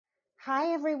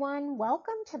Hi, everyone.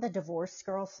 Welcome to the Divorced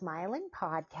Girl Smiling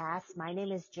podcast. My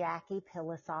name is Jackie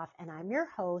Pilosoff, and I'm your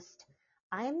host.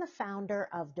 I am the founder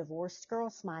of Divorced Girl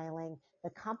Smiling,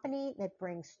 the company that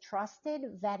brings trusted,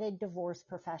 vetted divorce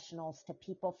professionals to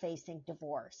people facing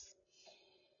divorce.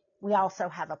 We also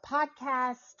have a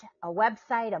podcast, a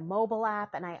website, a mobile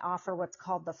app, and I offer what's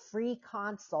called the free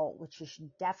consult, which you should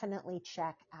definitely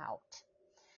check out.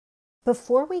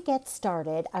 Before we get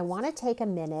started, I want to take a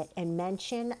minute and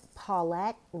mention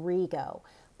Paulette Rigo.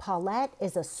 Paulette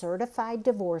is a certified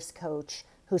divorce coach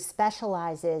who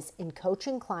specializes in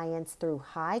coaching clients through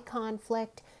high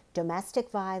conflict, domestic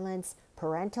violence,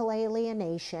 parental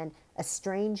alienation,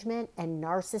 estrangement, and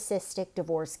narcissistic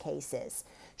divorce cases.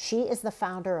 She is the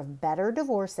founder of Better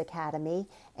Divorce Academy,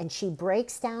 and she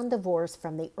breaks down divorce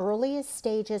from the earliest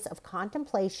stages of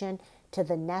contemplation to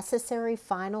the necessary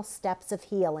final steps of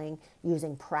healing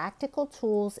using practical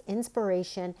tools,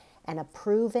 inspiration, and a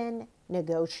proven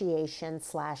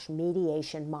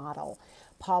negotiation/mediation model.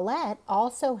 Paulette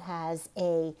also has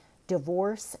a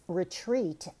divorce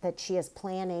retreat that she is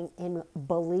planning in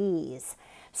Belize.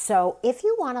 So if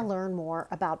you want to learn more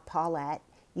about Paulette,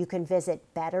 you can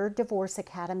visit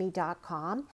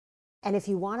betterdivorceacademy.com. And if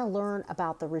you want to learn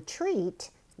about the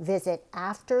retreat, visit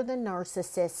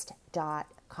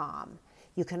afterthenarcissist.com.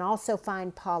 You can also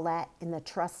find Paulette in the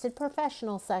Trusted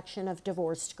Professional section of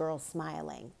Divorced Girl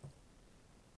Smiling.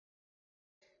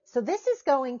 So this is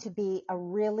going to be a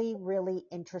really, really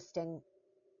interesting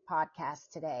podcast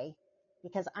today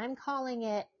because I'm calling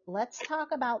it, Let's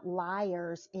Talk About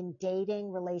Liars in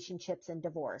Dating, Relationships, and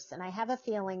Divorce. And I have a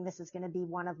feeling this is going to be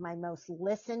one of my most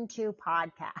listened to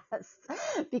podcasts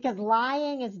because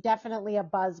lying is definitely a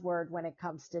buzzword when it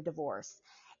comes to divorce.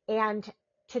 And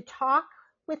to talk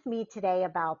with me today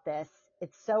about this,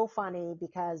 it's so funny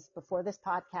because before this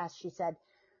podcast, she said,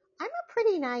 I'm a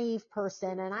pretty naive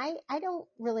person and I don't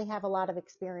really have a lot of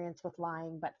experience with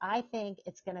lying, but I think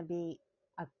it's going to be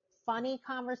a funny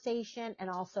conversation, and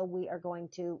also we are going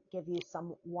to give you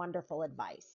some wonderful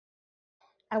advice.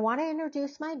 I want to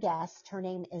introduce my guest. Her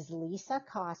name is Lisa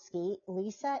Koski.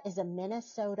 Lisa is a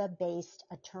Minnesota-based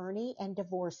attorney and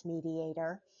divorce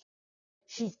mediator.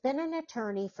 She's been an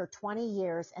attorney for 20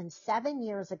 years, and 7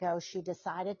 years ago, she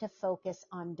decided to focus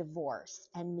on divorce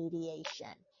and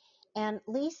mediation. And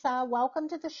Lisa, welcome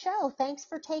to the show. Thanks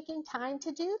for taking time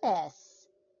to do this.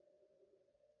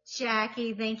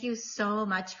 Jackie, thank you so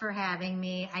much for having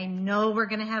me. I know we're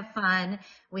going to have fun.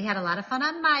 We had a lot of fun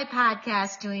on my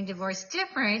podcast doing Divorce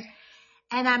Different.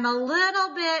 And I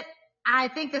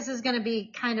think this is going to be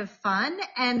kind of fun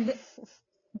and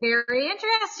very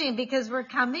interesting because we're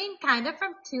coming kind of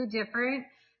from two different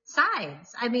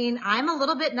sides. I mean, I'm a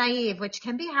little bit naive, which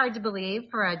can be hard to believe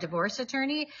for a divorce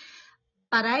attorney,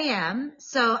 but I am.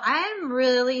 So I'm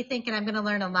really thinking I'm going to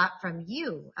learn a lot from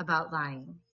you about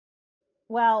lying.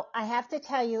 Well, I have to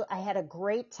tell you, I had a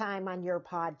great time on your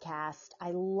podcast.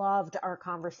 I loved our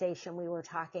conversation. We were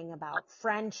talking about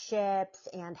friendships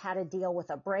and how to deal with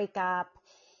a breakup,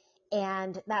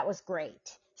 and that was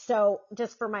great. So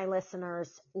just for my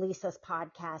listeners, Lisa's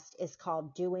podcast is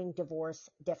called Doing Divorce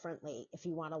Differently, if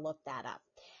you want to look that up.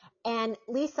 And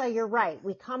Lisa, you're right.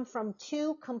 We come from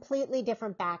two completely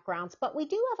different backgrounds, but we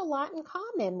do have a lot in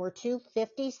common. We're two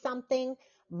 50-something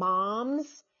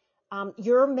moms.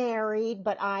 You're married,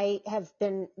 but I have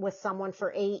been with someone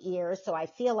for 8 years, so I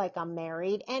feel like I'm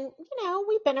married. And,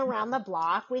 we've been around the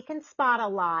block. We can spot a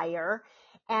liar.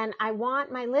 And I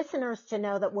want my listeners to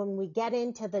know that when we get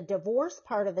into the divorce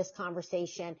part of this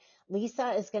conversation,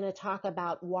 Lisa is going to talk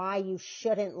about why you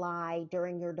shouldn't lie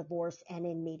during your divorce and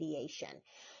in mediation.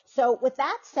 So with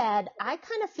that said, I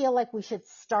kind of feel like we should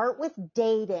start with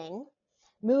dating,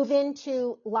 move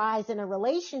into lies in a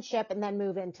relationship, and then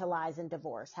move into lies in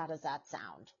divorce. How does that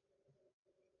sound?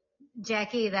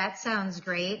 Jackie, that sounds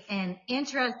great. And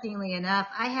interestingly enough,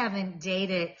 I haven't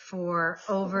dated for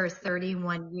over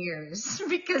 31 years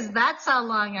because that's how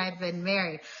long I've been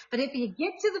married. But if you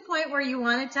get to the point where you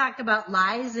want to talk about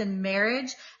lies in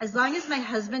marriage, as long as my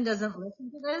husband doesn't listen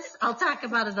to this, I'll talk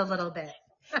about it a little bit.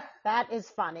 That is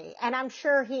funny. And I'm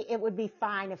sure it would be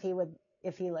fine if he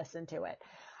listened to it.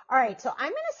 All right. So I'm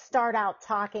going to start out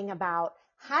talking about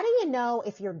how do you know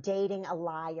if you're dating a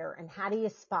liar and how do you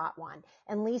spot one?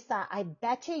 And Lisa, I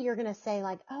bet you're going to say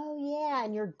like, oh yeah,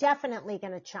 and you're definitely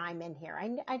going to chime in here.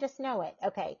 I just know it.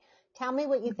 Okay. Tell me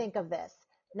what you think of this.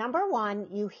 Number one,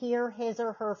 you hear his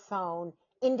or her phone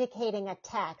indicating a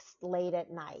text late at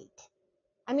night.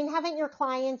 I mean, haven't your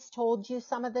clients told you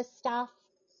some of this stuff?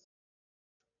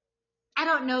 I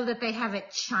don't know that they have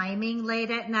it chiming late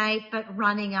at night, but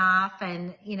running off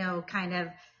and, kind of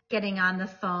getting on the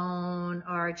phone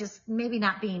or just maybe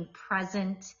not being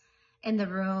present in the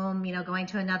room, going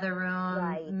to another room,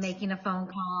 Right. making a phone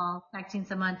call, texting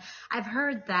someone. I've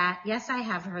heard that. Yes, I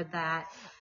have heard that.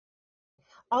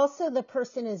 Also, the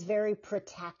person is very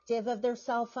protective of their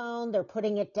cell phone. They're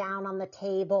putting it down on the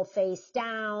table face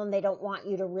down. They don't want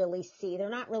you to really see. They're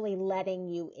not really letting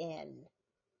you in.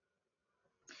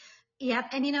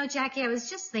 Yep. And Jackie, I was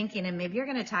just thinking, and maybe you're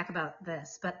going to talk about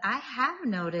this, but I have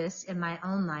noticed in my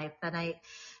own life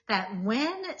that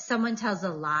when someone tells a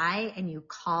lie and you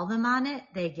call them on it,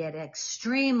 they get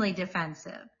extremely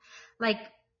defensive. Like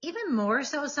even more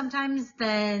so sometimes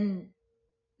than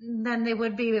they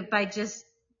would be by just,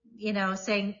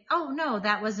 saying, oh no,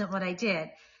 that wasn't what I did.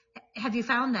 Have you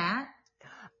found that?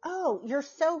 Oh, you're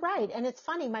so right. And it's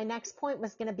funny. My next point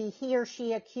was going to be he or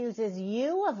she accuses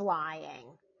you of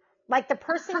lying. Like the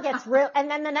person gets real. And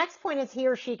then the next point is he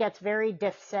or she gets very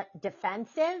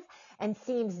defensive and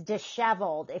seems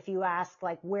disheveled if you ask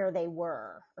like where they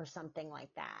were or something like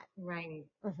that. Right.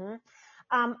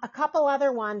 Mm-hmm. A couple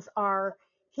other ones are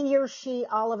he or she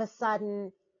all of a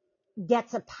sudden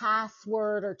gets a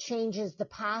password or changes the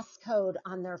passcode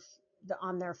on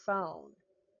their phone.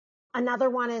 Another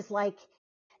one is like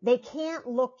they can't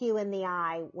look you in the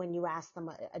eye when you ask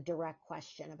them a direct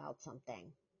question about something.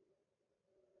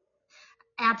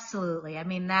 Absolutely. I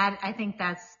mean, I think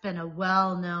that's been a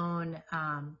well-known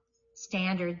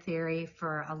standard theory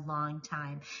for a long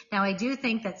time. Now, I do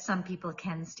think that some people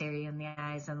can stare you in the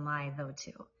eyes and lie, though,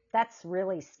 too. That's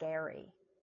really scary.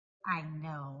 I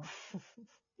know.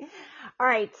 All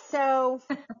right. So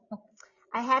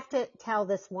I have to tell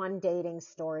this one dating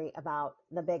story about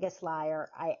the biggest liar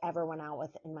I ever went out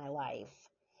with in my life.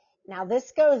 Now,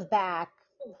 this goes back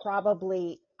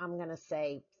probably, I'm going to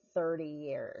say 30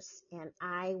 years. And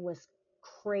I was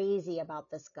crazy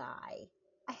about this guy.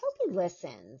 I hope he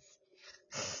listens.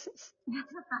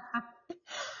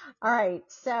 All right.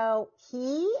 So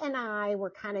he and I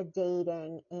were kind of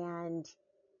dating and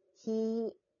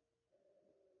he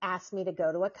asked me to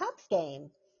go to a Cubs game.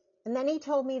 And then he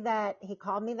told me that he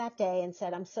called me that day and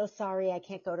said, I'm so sorry I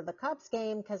can't go to the Cubs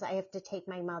game because I have to take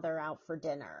my mother out for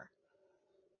dinner.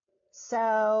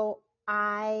 So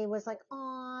I was like,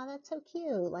 oh, that's so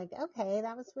cute. Like, okay,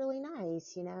 that was really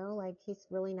nice. Like he's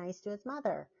really nice to his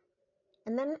mother.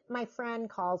 And then my friend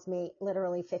calls me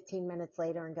literally 15 minutes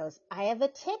later and goes, I have a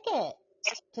ticket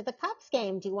to the Cubs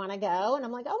game. Do you want to go? And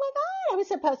I'm like, oh my God, I was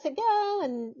supposed to go.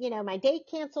 And, my date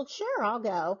canceled. Sure, I'll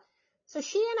go. So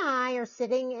she and I are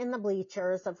sitting in the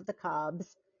bleachers of the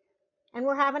Cubs and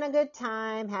we're having a good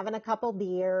time, having a couple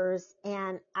beers.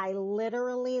 And I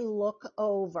literally look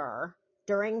over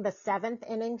during the 7th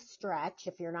inning stretch.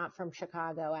 If you're not from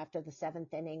Chicago, after the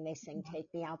 7th inning, they sing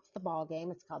Take Me Out to the Ball Game.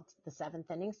 It's called the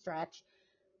 7th inning stretch.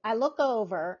 I look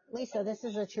over, Lisa, this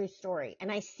is a true story.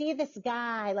 And I see this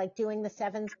guy like doing the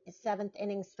seventh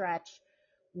inning stretch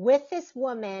with this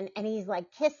woman and he's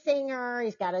like kissing her.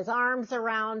 He's got his arms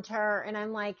around her. And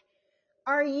I'm like,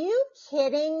 are you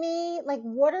kidding me? Like,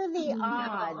 what are the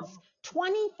odds?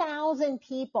 20,000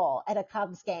 people at a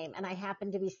Cubs game. And I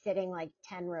happened to be sitting like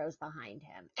 10 rows behind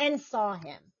him and saw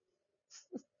him.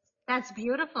 That's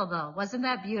beautiful though. Wasn't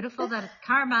that beautiful? That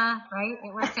karma, right?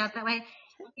 It worked out that way.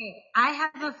 Okay. I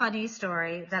have a funny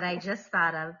story that I just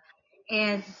thought of.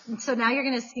 And so now you're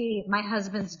going to see my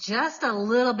husband's just a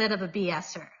little bit of a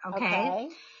BSer. Okay.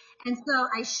 And so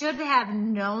I should have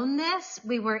known this.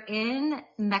 We were in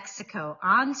Mexico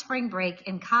on spring break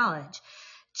in college,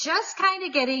 just kind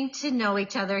of getting to know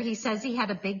each other. He says he had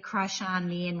a big crush on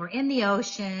me and we're in the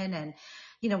ocean and,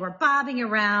 we're bobbing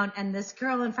around and this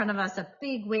girl in front of us, a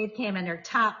big wave came and her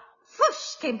top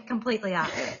whoosh came completely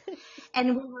off.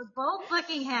 And we were both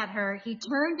looking at her. He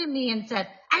turned to me and said,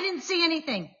 I didn't see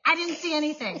anything. I didn't see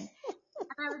anything. And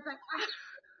I was like,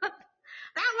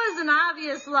 that was an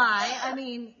obvious lie. I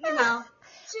mean, just. Oh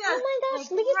my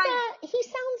gosh, like, Lisa, right. He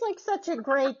sounds like such a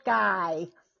great guy.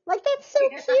 Like, that's so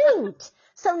cute.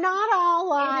 So not all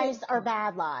lies are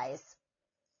bad lies.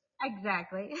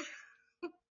 Exactly.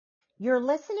 You're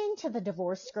listening to the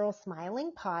Divorced Girl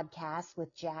Smiling podcast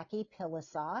with Jackie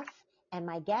Pilosoff and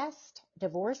my guest,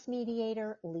 divorce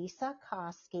mediator Lisa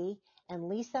Koski. And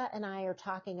Lisa and I are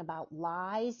talking about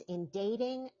lies in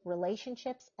dating,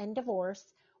 relationships, and divorce.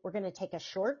 We're going to take a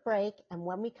short break, and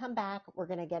when we come back, we're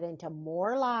going to get into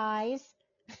more lies,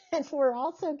 and we're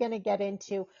also going to get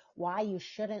into why you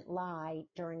shouldn't lie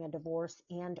during a divorce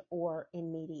and or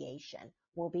in mediation.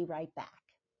 We'll be right back.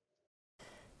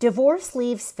 Divorce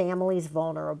leaves families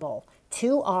vulnerable.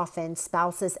 Too often,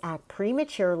 spouses act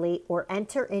prematurely or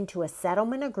enter into a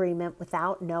settlement agreement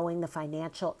without knowing the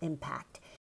financial impact.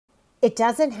 It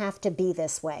doesn't have to be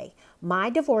this way.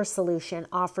 My Divorce Solution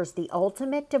offers the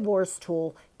ultimate divorce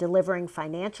tool, delivering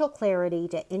financial clarity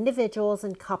to individuals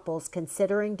and couples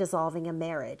considering dissolving a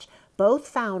marriage. Both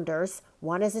founders,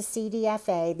 one is a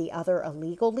CDFA, the other a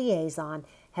legal liaison,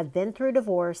 have been through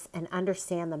divorce and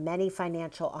understand the many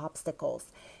financial obstacles.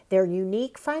 Their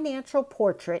unique financial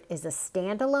portrait is a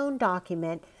standalone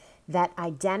document that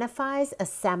identifies,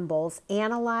 assembles,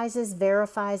 analyzes,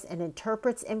 verifies, and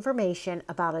interprets information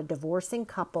about a divorcing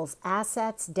couple's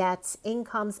assets, debts,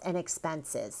 incomes, and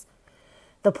expenses.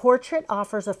 The portrait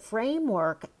offers a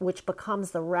framework which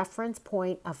becomes the reference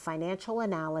point of financial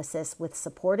analysis with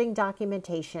supporting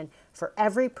documentation for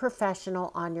every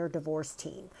professional on your divorce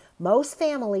team. Most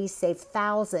families save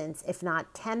thousands, if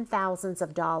not $10,000s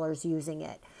of dollars using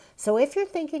it. So if you're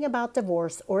thinking about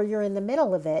divorce or you're in the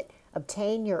middle of it,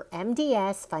 obtain your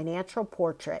MDS financial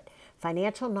portrait.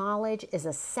 Financial knowledge is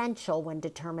essential when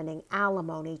determining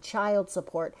alimony, child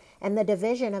support, and the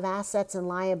division of assets and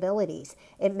liabilities.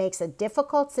 It makes a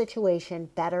difficult situation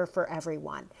better for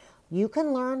everyone. You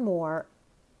can learn more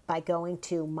by going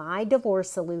to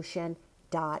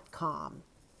mydivorcesolution.com.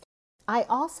 I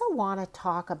also want to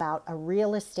talk about a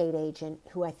real estate agent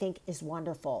who I think is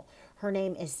wonderful. Her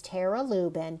name is Tara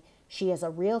Lubin. She is a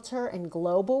realtor and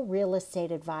global real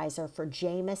estate advisor for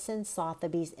Jamieson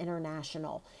Sotheby's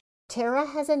International. Tara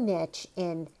has a niche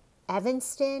in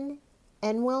Evanston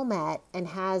and Wilmette and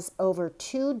has over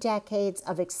 2 decades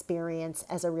of experience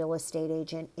as a real estate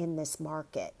agent in this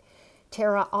market.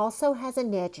 Tara also has a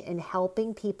niche in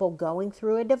helping people going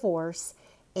through a divorce,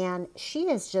 and she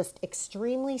is just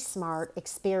extremely smart,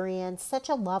 experienced, such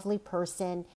a lovely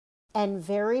person, and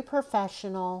very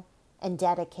professional and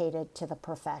dedicated to the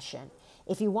profession.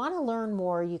 If you want to learn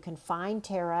more, you can find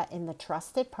Tara in the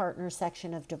Trusted Partner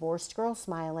section of Divorced Girl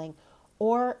Smiling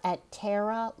or at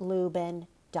taralubin.com.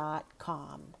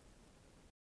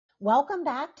 Welcome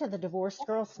back to the Divorced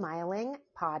Girl Smiling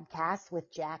podcast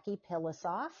with Jackie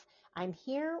Pilosoff. I'm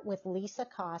here with Lisa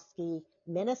Koski,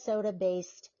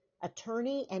 Minnesota-based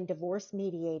attorney and divorce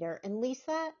mediator. And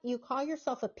Lisa, you call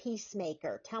yourself a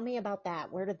peacemaker. Tell me about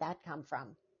that. Where did that come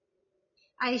from?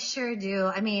 I sure do.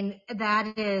 I mean,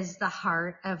 that is the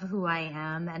heart of who I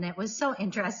am. And it was so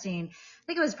interesting. I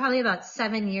think it was probably about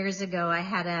 7 years ago. I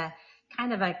had a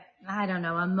kind of a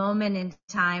moment in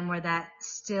time where that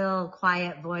still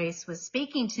quiet voice was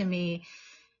speaking to me.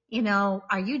 You know,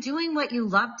 are you doing what you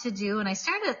love to do? And I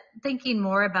started thinking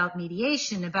more about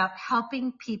mediation, about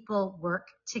helping people work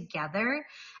together.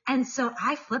 And so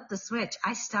I flipped the switch.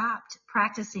 I stopped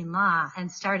practicing law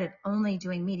and started only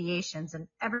doing mediations. And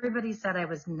everybody said I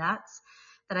was nuts,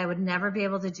 that I would never be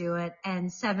able to do it.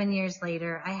 And 7 years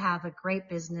later, I have a great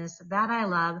business that I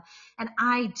love. And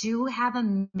I do have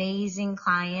amazing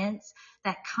clients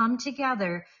that come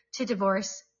together to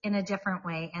divorce in a different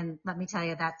way. And let me tell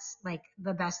you, that's like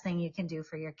the best thing you can do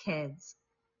for your kids.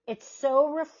 It's so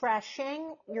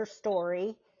refreshing, your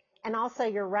story. And also,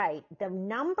 you're right. The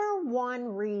number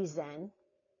one reason,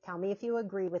 tell me if you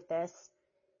agree with this,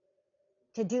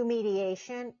 to do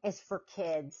mediation is for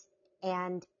kids.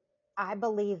 And I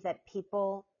believe that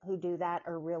people who do that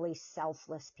are really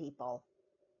selfless people.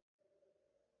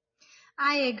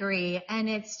 I agree. And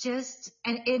it's just,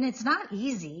 and it's not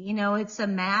easy. You know, it's a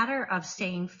matter of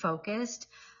staying focused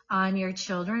on your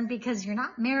children because you're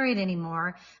not married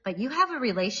anymore, but you have a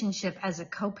relationship as a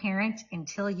co-parent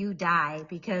until you die,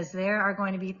 because there are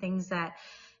going to be things that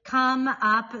come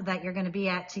up that you're going to be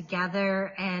at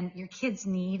together, and your kids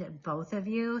need both of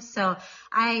you. So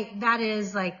that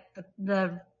is like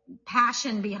the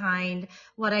passion behind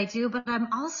what I do. But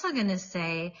I'm also going to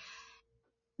say,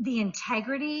 the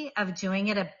integrity of doing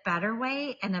it a better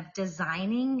way and of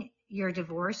designing your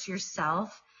divorce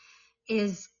yourself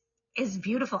is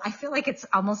beautiful. I feel like it's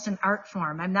almost an art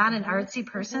form. I'm not an artsy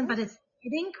person, but it's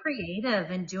getting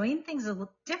creative and doing things a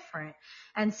little different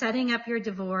and setting up your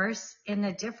divorce in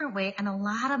a different way. And a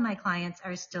lot of my clients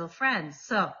are still friends.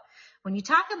 So when you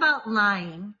talk about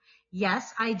lying,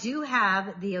 yes, I do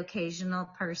have the occasional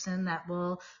person that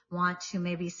will want to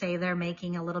maybe say they're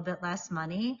making a little bit less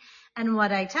money. And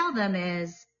what I tell them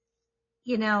is,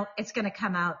 you know, it's going to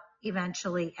come out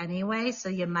eventually anyway. So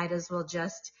you might as well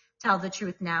just tell the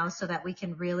truth now so that we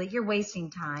can really, you're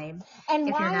wasting time. And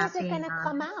why is it going to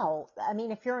come out? I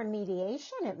mean, if you're in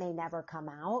mediation, it may never come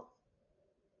out.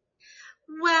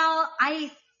 Well,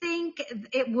 I think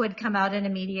it would come out in a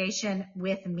mediation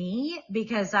with me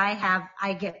because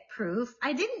I get proof.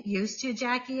 I didn't used to,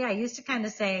 Jackie. I used to kind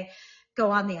of say,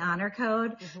 go on the honor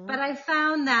code, but I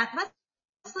found that, let's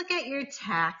look at your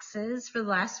taxes for the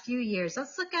last few years.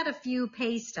 Let's look at a few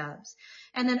pay stubs.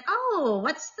 And then, oh,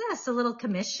 what's this? A little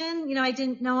commission, I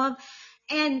didn't know of.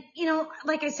 And,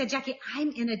 like I said, Jackie,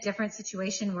 I'm in a different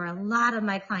situation where a lot of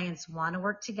my clients want to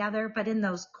work together, but in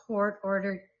those court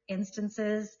ordered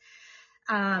instances,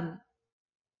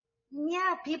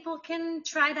 people can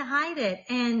try to hide it.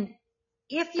 And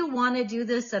if you want to do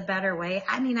this a better way,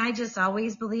 I just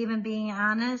always believe in being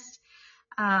honest.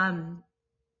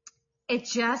 It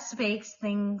just makes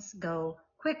things go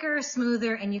quicker,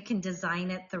 smoother, and you can design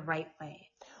it the right way.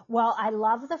 Well, I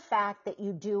love the fact that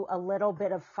you do a little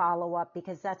bit of follow-up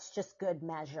because that's just good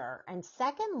measure. And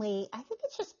secondly, I think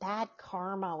it's just bad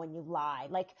karma when you lie.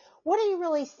 Like, what are you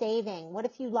really saving? What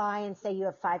if you lie and say you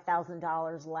have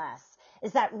 $5,000 less?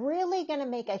 Is that really going to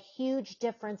make a huge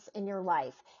difference in your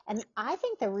life? And I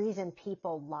think the reason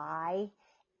people lie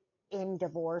in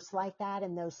divorce like that,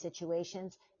 in those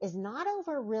situations, is not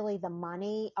over really the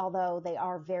money, although they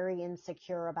are very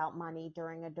insecure about money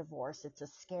during a divorce. It's a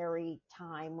scary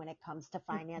time when it comes to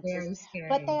finances. Very scary.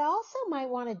 But they also might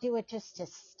want to do it just to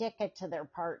stick it to their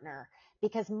partner,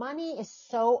 because money is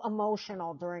so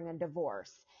emotional during a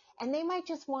divorce. And they might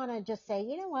just want to just say,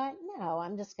 you know what? No,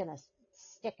 I'm just going to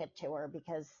stick it to her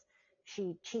because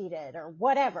she cheated or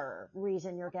whatever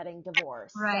reason you're getting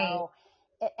divorced. Right. So,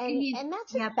 and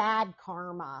that's just bad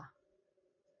karma.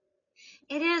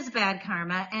 It is bad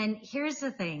karma. And here's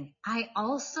the thing.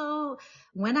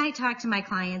 When I talk to my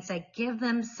clients, I give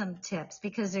them some tips,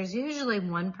 because there's usually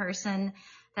one person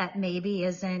that maybe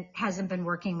hasn't been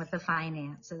working with the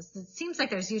finances. It seems like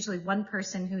there's usually one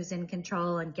person who's in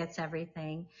control and gets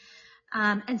everything.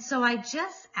 And so I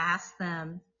just ask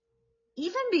them,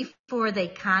 even before they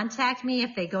contact me,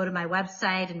 if they go to my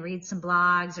website and read some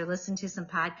blogs or listen to some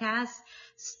podcasts,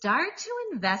 start to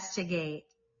investigate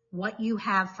what you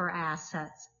have for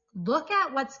assets. Look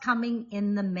at what's coming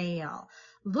in the mail.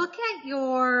 Look at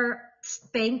your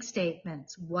bank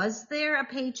statements. Was there a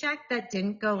paycheck that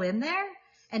didn't go in there?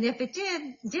 And if it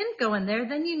didn't go in there,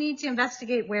 then you need to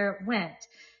investigate where it went.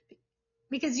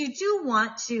 Because you do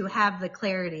want to have the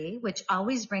clarity, which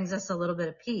always brings us a little bit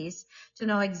of peace, to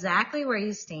know exactly where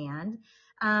you stand.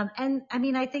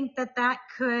 I think that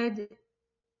could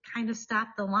kind of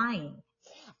stop the lying.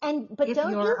 But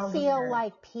don't you feel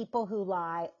like people who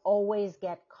lie always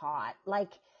get caught?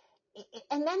 Like,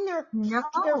 and then No,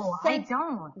 I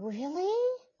don't. Really?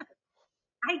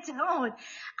 I don't.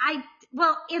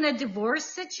 Well, in a divorce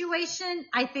situation,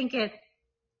 I think if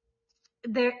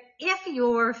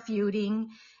you're feuding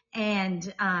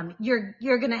and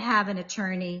you're going to have an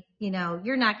attorney,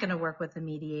 you're not going to work with a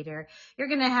mediator. You're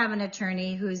going to have an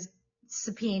attorney who's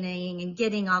subpoenaing and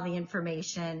getting all the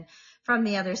information from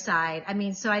the other side.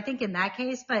 So I think in that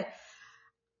case, but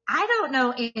I don't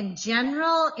know in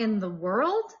general in the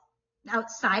world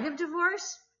outside of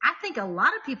divorce, I think a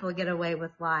lot of people get away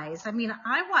with lies.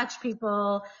 I watch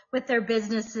people with their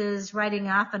businesses writing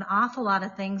off an awful lot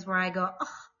of things where I go,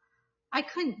 oh, I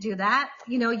couldn't do that.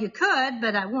 You could,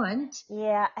 but I wouldn't.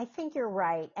 Yeah, I think you're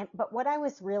right. But what I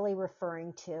was really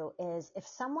referring to is if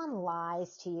someone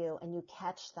lies to you and you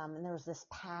catch them and there's this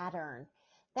pattern,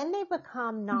 then they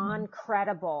become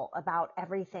non-credible about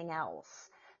everything else.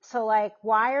 So like,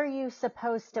 why are you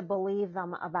supposed to believe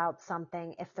them about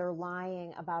something if they're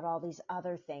lying about all these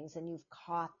other things and you've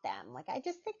caught them? Like, I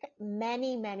just think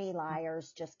many, many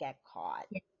liars just get caught.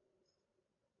 Yeah.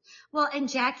 Well, and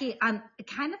Jackie,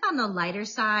 kind of on the lighter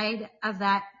side of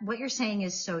that, what you're saying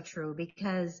is so true,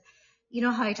 because you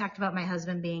know how I talked about my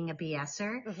husband being a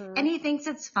BSer, and he thinks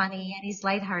it's funny and he's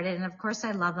lighthearted, and of course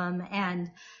I love him.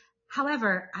 And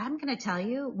however, I'm going to tell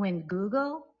you, when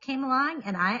Google came along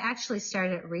and I actually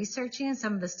started researching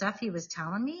some of the stuff he was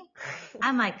telling me,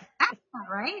 I'm like, that's not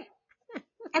right.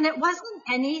 And it wasn't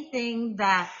anything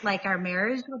that like our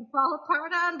marriage would fall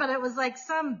apart on, but it was like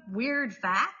some weird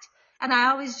fact. And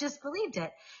I always just believed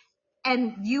it.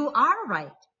 And you are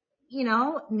right.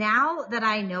 Now that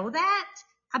I know that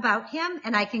about him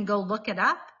and I can go look it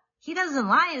up, he doesn't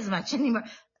lie as much anymore.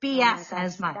 BS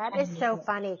as much. That is so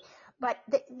funny. But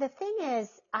the thing is,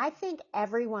 I think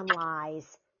everyone lies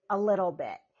a little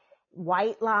bit.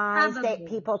 White lies that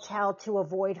people tell to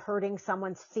avoid hurting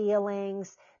someone's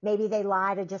feelings. Maybe they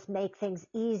lie to just make things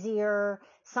easier.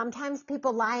 Sometimes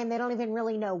people lie and they don't even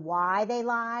really know why they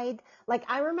lied. Like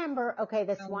I remember,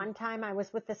 this one time I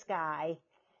was with this guy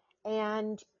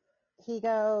and he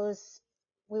goes,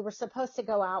 we were supposed to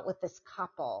go out with this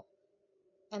couple,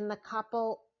 and the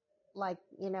couple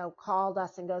called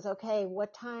us and goes, okay,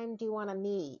 what time do you want to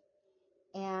meet?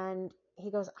 And he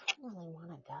goes, I don't really want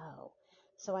to go.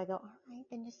 So I go, all right,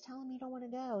 then just tell him you don't want to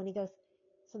go. And he goes,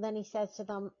 so then he says to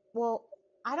them, well,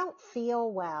 I don't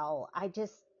feel well. I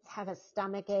just have a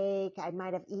stomach ache. I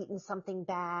might have eaten something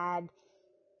bad.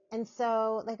 And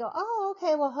so they go, oh,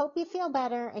 okay, well, hope you feel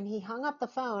better. And he hung up the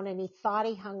phone and he thought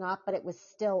he hung up, but it was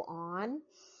still on.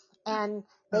 And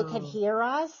they could Oh, hear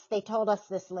us. They told us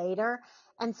this later.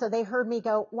 And so they heard me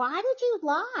go, why did you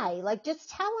lie? Like, just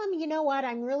tell them, you know what?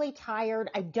 I'm really tired.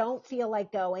 I don't feel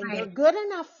like going. They're right. good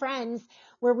enough friends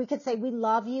where we could say, we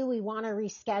love you. We want to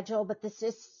reschedule, but this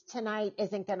is tonight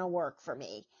isn't going to work for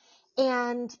me.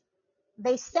 And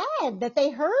they said that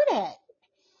they heard it.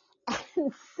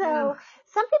 And Oh. so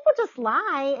some people just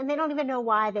lie and they don't even know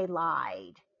why they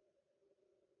lied.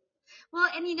 Well,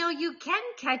 and you can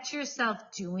catch yourself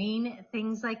doing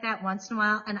things like that once in a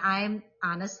while. And I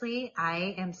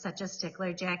am such a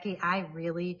stickler, Jackie. I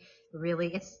really,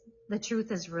 really, the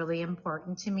truth is really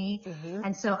important to me. Mm-hmm.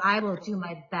 And so I will do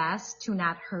my best to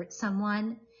not hurt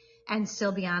someone and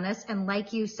still be honest. And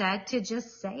like you said, to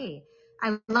just say,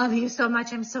 I love you so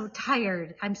much. I'm so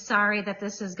tired. I'm sorry that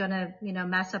this is going to,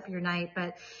 mess up your night.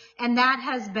 And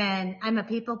I'm a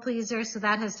people pleaser. So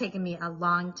that has taken me a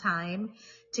long time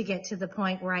to get to the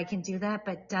point where I can do that.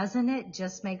 But doesn't it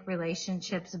just make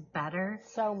relationships better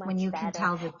So when much you can better.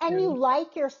 tell the And you truth?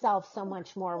 like yourself so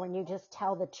much more when you just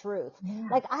tell the truth. Yeah.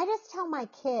 Like I just tell my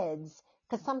kids,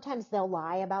 because sometimes they'll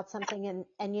lie about something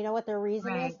and you know what their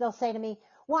reason is? Right. They'll say to me,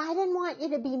 well, I didn't want you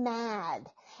to be mad.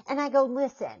 And I go,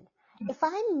 listen, if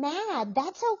I'm mad,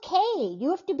 that's okay.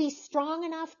 You have to be strong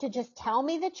enough to just tell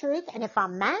me the truth. And if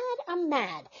I'm mad, I'm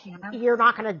mad. Yeah. You're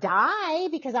not going to die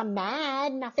because I'm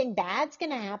mad. Nothing bad's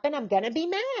going to happen. I'm going to be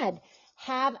mad.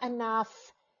 Have enough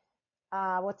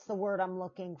what's the word I'm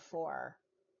looking for?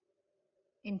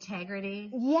 Integrity,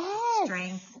 Yes.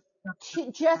 strength.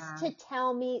 Just Yeah. to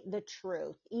tell me the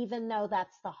truth, even though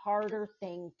that's the harder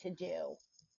thing to do.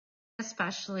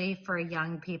 Especially for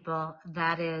young people,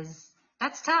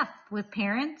 that's tough with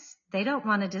parents. They don't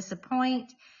want to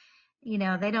disappoint. They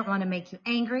don't want to make you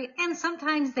angry. And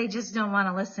sometimes they just don't want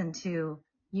to listen to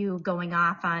you going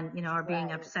off on, or being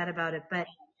Right. upset about it. But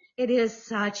it is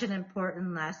such an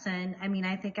important lesson. I mean,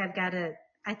 I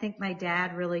think my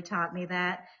dad really taught me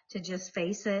that, to just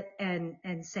face it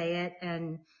and say it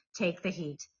and take the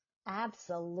heat.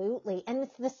 Absolutely. And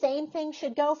it's the same thing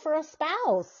should go for a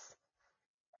spouse.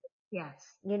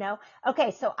 Yes.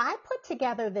 Okay, so I put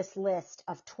together this list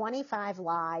of 25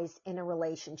 lies in a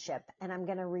relationship, and I'm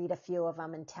going to read a few of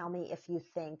them and tell me if you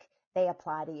think they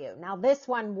apply to you. Now, this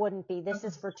one wouldn't be. This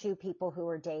is for two people who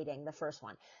are dating. The first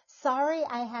one. Sorry,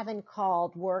 I haven't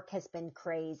called. Work has been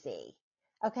crazy.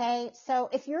 Okay, so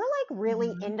if you're like really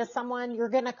Mm-hmm. into someone, you're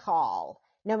going to call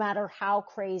no matter how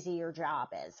crazy your job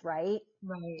is, right?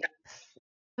 Right.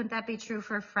 Wouldn't that be true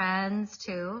for friends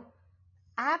too?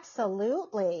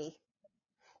 Absolutely.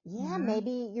 Yeah, Mm-hmm.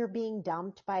 maybe you're being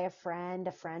dumped by a friend.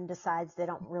 A friend decides they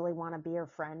don't really want to be your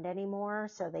friend anymore,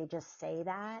 so they just say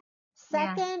that.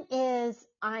 Yeah. Second is,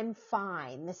 I'm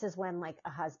fine. This is when like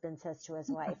a husband says to his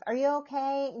wife, are you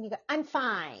okay? And you go, I'm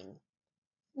fine.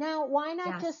 Now, why not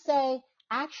Yes. just say,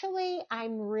 actually,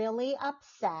 I'm really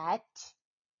upset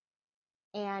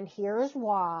and here's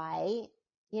why?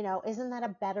 Isn't that a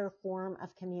better form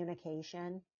of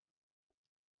communication?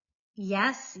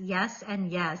 Yes, yes, and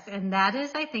yes. And that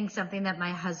is, I think, something that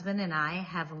my husband and I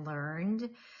have learned,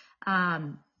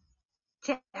 um,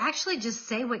 to actually just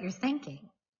say what you're thinking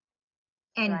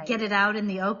and get Right. it out in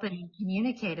the open and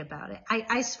communicate about it.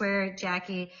 I swear,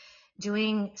 Jackie,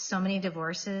 doing so many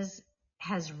divorces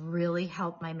has really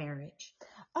helped my marriage.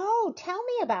 Oh, tell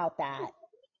me about that.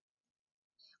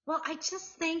 Well, I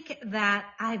just think that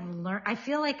I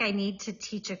feel like I need to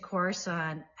teach a course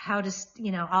on how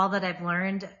to, all that I've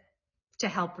learned to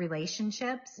help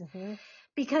relationships. Hmm.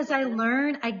 Because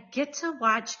I get to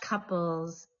watch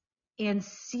couples and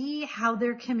see how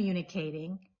they're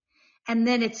communicating. And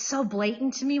then it's so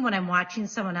blatant to me when I'm watching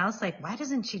someone else, like, why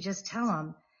doesn't she just tell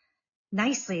them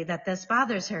nicely that this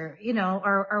bothers her,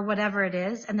 or whatever it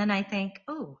is. And then I think,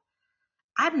 oh,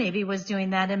 I maybe was doing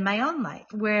that in my own life,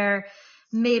 where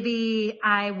maybe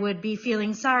I would be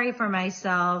feeling sorry for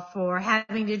myself for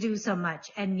having to do so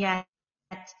much and yet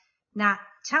not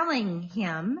telling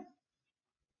him.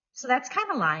 So that's kind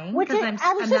of lying, Which because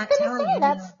I was I'm just not going to telling say him.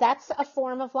 that's a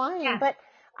form of lying. Yeah. But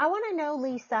I want to know,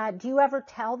 Lisa, do you ever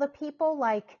tell the people,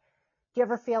 like, do you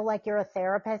ever feel like you're a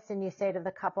therapist and you say to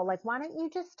the couple, like, why don't you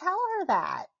just tell her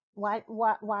that? Why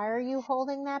are you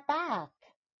holding that back?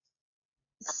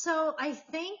 So I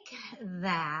think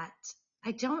that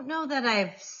I don't know that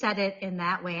I've said it in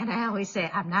that way. And I always say,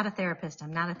 I'm not a therapist.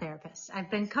 I'm not a therapist. I've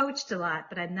been coached a lot,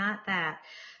 but I'm not that.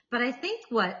 But I think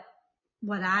what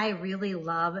I really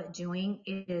love doing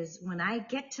is when I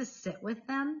get to sit with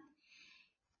them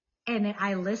and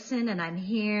I listen and I'm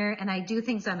here and I do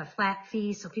things on a flat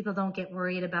fee so people don't get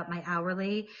worried about my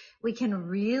hourly, we can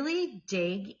really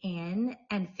dig in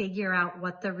and figure out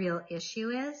what the real issue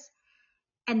is.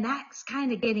 And that's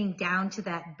kind of getting down to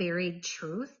that buried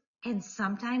truth. And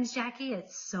sometimes, Jackie,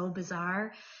 it's so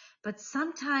bizarre, but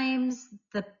sometimes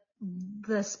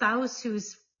the spouse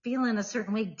who's feeling a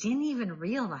certain way didn't even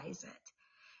realize it.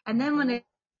 And then when it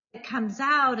comes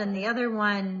out and the other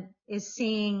one is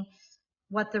seeing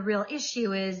what the real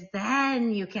issue is,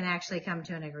 then you can actually come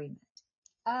to an agreement.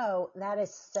 Oh, that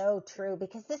is so true,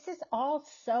 because this is all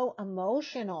so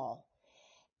emotional.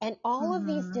 And all of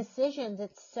these decisions,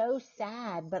 it's so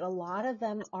sad, but a lot of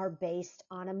them are based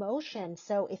on emotion.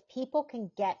 So if people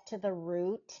can get to the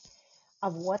root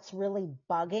of what's really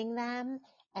bugging them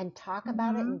and talk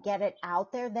about it and get it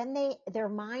out there, then their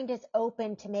mind is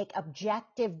open to make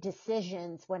objective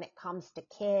decisions when it comes to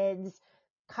kids,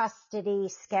 custody,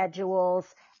 schedules,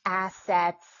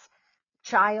 assets,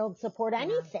 child support,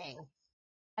 anything.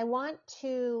 I want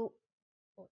to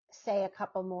say a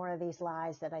couple more of these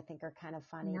lies that I think are kind of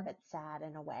funny, but sad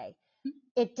in a way.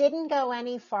 It didn't go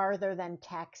any farther than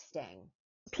texting.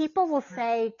 People will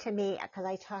say to me, because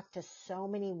I talk to so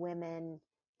many women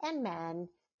and men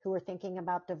who are thinking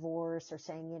about divorce or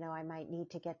saying, I might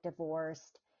need to get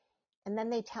divorced. And then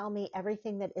they tell me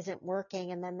everything that isn't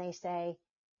working. And then they say,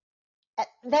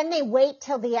 then they wait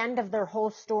till the end of their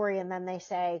whole story. And then they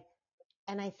say,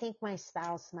 and I think my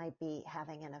spouse might be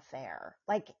having an affair.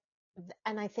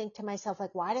 And I think to myself,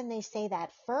 why didn't they say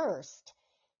that first?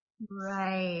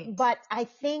 Right. But I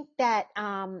think that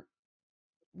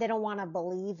they don't want to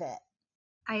believe it.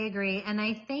 I agree. And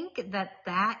I think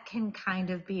that can kind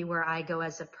of be where I go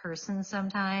as a person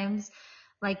sometimes.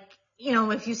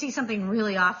 If you see something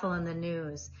really awful in the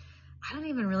news, I don't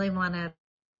even really want to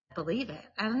believe it.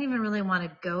 I don't even really want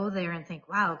to go there and think,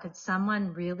 wow, could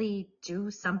someone really do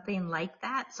something like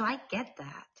that? So I get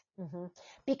that. Mm-hmm.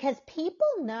 Because people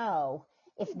know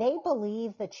if they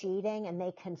believe the cheating and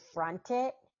they confront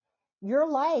it, your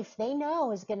life, they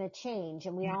know, is going to change.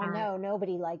 And we all know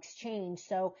nobody likes change.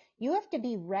 So you have to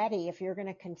be ready if you're going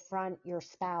to confront your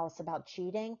spouse about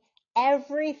cheating.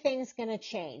 Everything's going to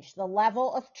change. The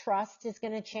level of trust is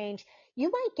going to change. You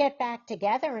might get back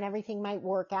together and everything might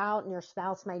work out and your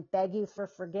spouse might beg you for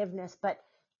forgiveness, but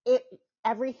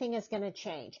everything is going to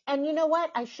change. And you know what?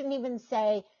 I shouldn't even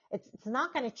say it's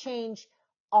not going to change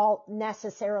all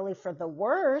necessarily for the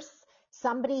worse.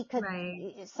 Somebody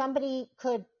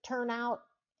could turn out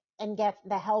and get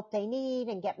the help they need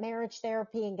and get marriage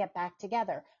therapy and get back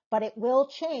together. But it will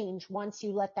change once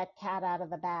you let that cat out of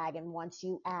the bag and once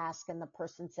you ask and the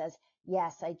person says,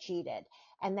 yes, I cheated.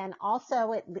 And then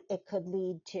also it could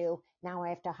lead to, now I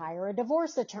have to hire a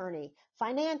divorce attorney,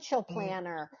 financial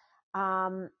planner,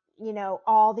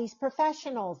 all these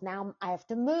professionals. Now I have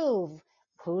to move.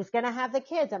 Who's going to have the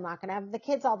kids? I'm not going to have the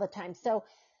kids all the time. So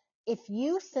if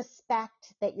you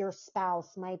suspect that your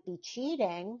spouse might be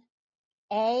cheating,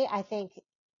 I think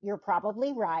you're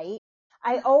probably right.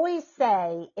 I always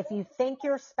say, if you think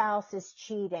your spouse is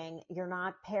cheating, you're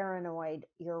not paranoid,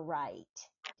 you're right.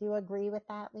 Do you agree with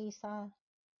that, Lisa?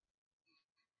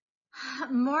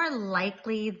 More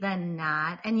likely than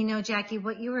not. And Jackie,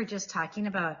 what you were just talking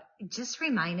about just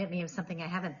reminded me of something I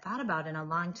haven't thought about in a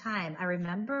long time. I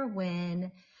remember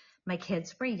when my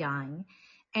kids were young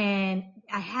and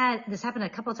this happened a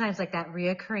couple of times, like that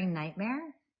reoccurring nightmare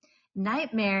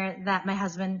that my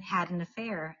husband had an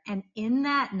affair. And in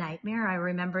that nightmare, I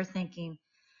remember thinking,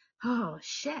 oh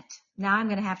shit, now I'm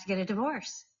going to have to get a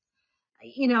divorce.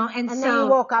 And so then you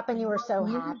woke up and you were so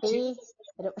happy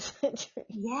that it was a dream.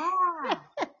 Yeah.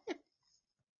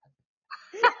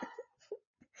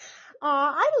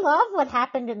 I love what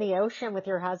happened in the ocean with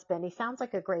your husband. He sounds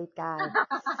like a great guy.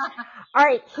 All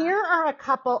right, here are a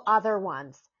couple other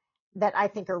ones that I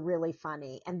think are really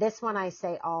funny. And this one I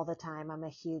say all the time. I'm a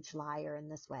huge liar in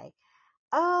this way.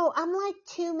 Oh, I'm like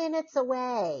 2 minutes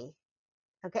away.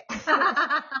 Okay.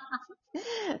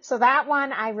 So that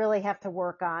one I really have to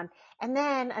work on. And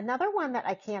then another one that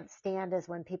I can't stand is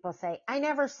when people say, I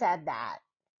never said that.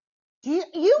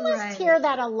 You must hear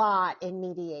that a lot in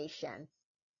mediation.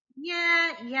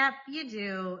 Yeah, yep, you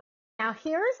do. Now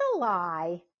here's a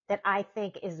lie that I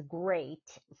think is great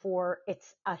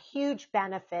it's a huge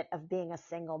benefit of being a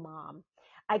single mom.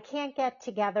 I can't get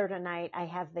together tonight. I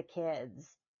have the kids.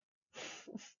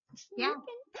 Yeah.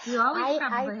 You always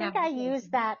I think I use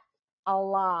that a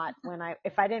lot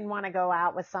if I didn't want to go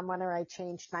out with someone or I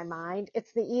changed my mind.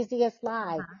 It's the easiest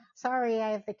lie. Sorry, I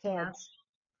have the kids. Yep.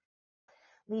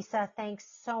 Lisa, thanks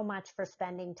so much for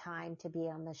spending time to be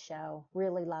on the show.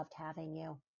 Really loved having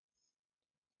you.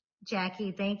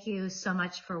 Jackie, thank you so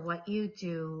much for what you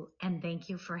do, and thank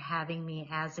you for having me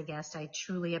as a guest. I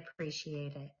truly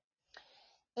appreciate it.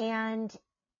 And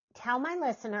tell my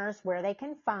listeners where they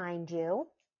can find you.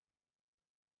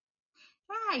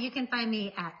 Yeah, you can find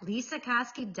me at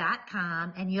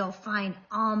lisakoski.com, and you'll find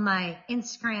all my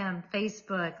Instagram,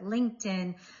 Facebook,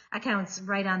 LinkedIn accounts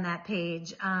right on that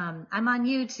page. I'm on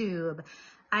YouTube.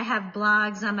 I have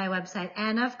blogs on my website,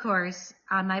 and of course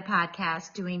on my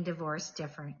podcast, Doing Divorce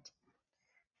Different.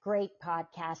 Great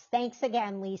podcast. Thanks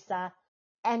again, Lisa.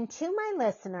 And to my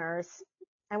listeners,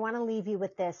 I want to leave you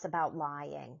with this about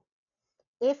lying.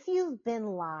 If you've been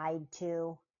lied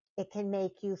to, it can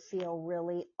make you feel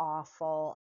really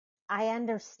awful. I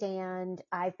understand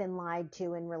I've been lied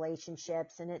to in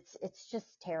relationships, and it's just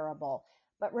terrible.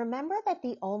 But remember that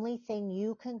the only thing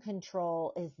you can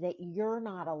control is that you're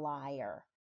not a liar.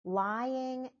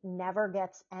 Lying never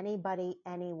gets anybody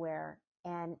anywhere.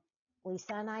 And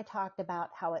Lisa and I talked about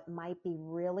how it might be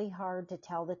really hard to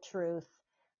tell the truth,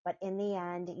 but in the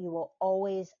end, you will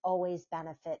always, always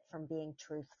benefit from being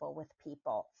truthful with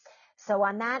people. So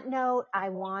on that note, I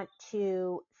want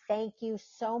to thank you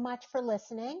so much for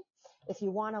listening. If you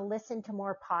want to listen to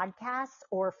more podcasts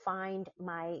or find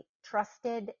my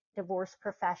trusted divorce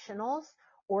professionals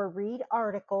or read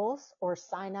articles or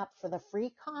sign up for the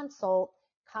free consult,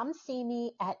 come see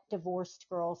me at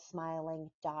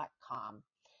divorcedgirlsmiling.com.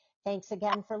 Thanks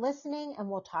again for listening, and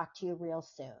we'll talk to you real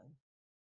soon.